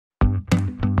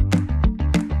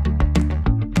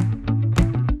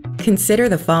Consider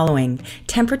the following.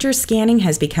 Temperature scanning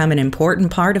has become an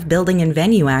important part of building and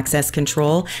venue access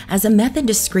control as a method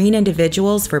to screen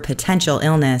individuals for potential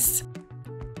illness.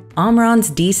 Omron's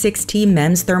D6T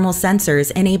MEMS thermal sensors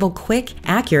enable quick,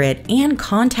 accurate, and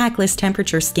contactless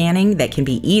temperature scanning that can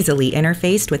be easily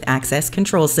interfaced with access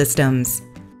control systems.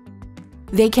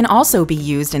 They can also be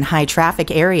used in high-traffic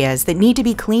areas that need to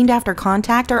be cleaned after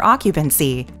contact or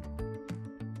occupancy.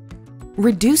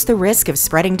 Reduce the risk of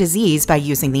spreading disease by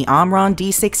using the Omron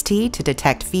D6T to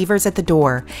detect fevers at the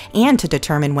door and to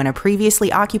determine when a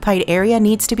previously occupied area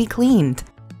needs to be cleaned.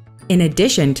 In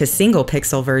addition to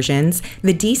single-pixel versions,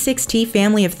 the D6T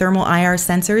family of thermal IR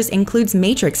sensors includes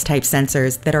matrix-type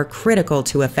sensors that are critical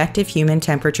to effective human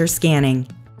temperature scanning.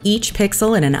 Each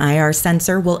pixel in an IR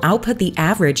sensor will output the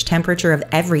average temperature of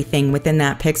everything within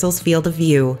that pixel's field of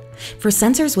view. For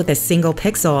sensors with a single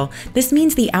pixel, this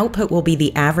means the output will be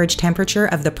the average temperature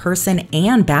of the person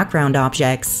and background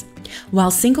objects.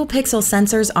 While single-pixel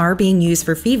sensors are being used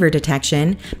for fever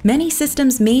detection, many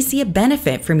systems may see a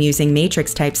benefit from using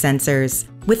matrix-type sensors.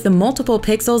 With the multiple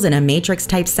pixels in a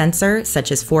matrix-type sensor,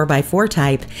 such as 4x4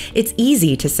 type, it's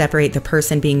easy to separate the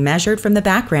person being measured from the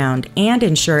background and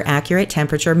ensure accurate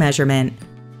temperature measurement.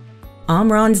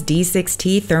 Omron's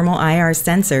D6T Thermal IR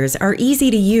sensors are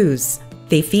easy to use.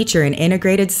 They feature an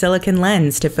integrated silicon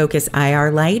lens to focus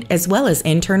IR light as well as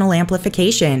internal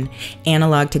amplification,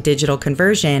 analog to digital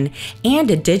conversion,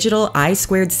 and a digital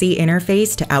I2C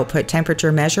interface to output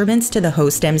temperature measurements to the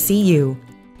host MCU.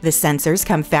 The sensors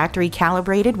come factory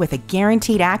calibrated with a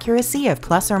guaranteed accuracy of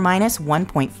plus or minus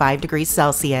 1.5 degrees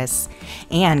Celsius,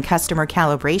 and customer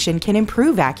calibration can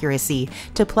improve accuracy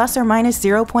to plus or minus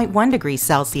 0.1 degrees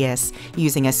Celsius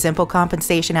using a simple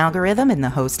compensation algorithm in the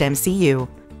host MCU.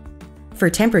 For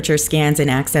temperature scans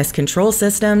and access control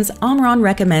systems, Omron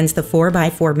recommends the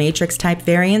 4x4 matrix-type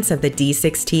variants of the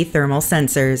D6T thermal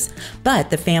sensors, but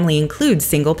the family includes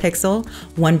single-pixel,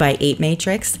 1x8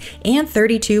 matrix, and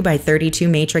 32x32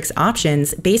 matrix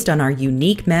options based on our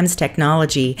unique MEMS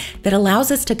technology that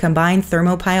allows us to combine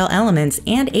thermopile elements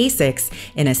and ASICs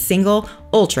in a single,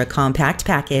 ultra-compact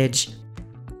package.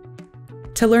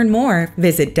 To learn more,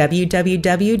 visit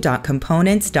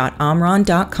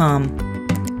www.components.omron.com.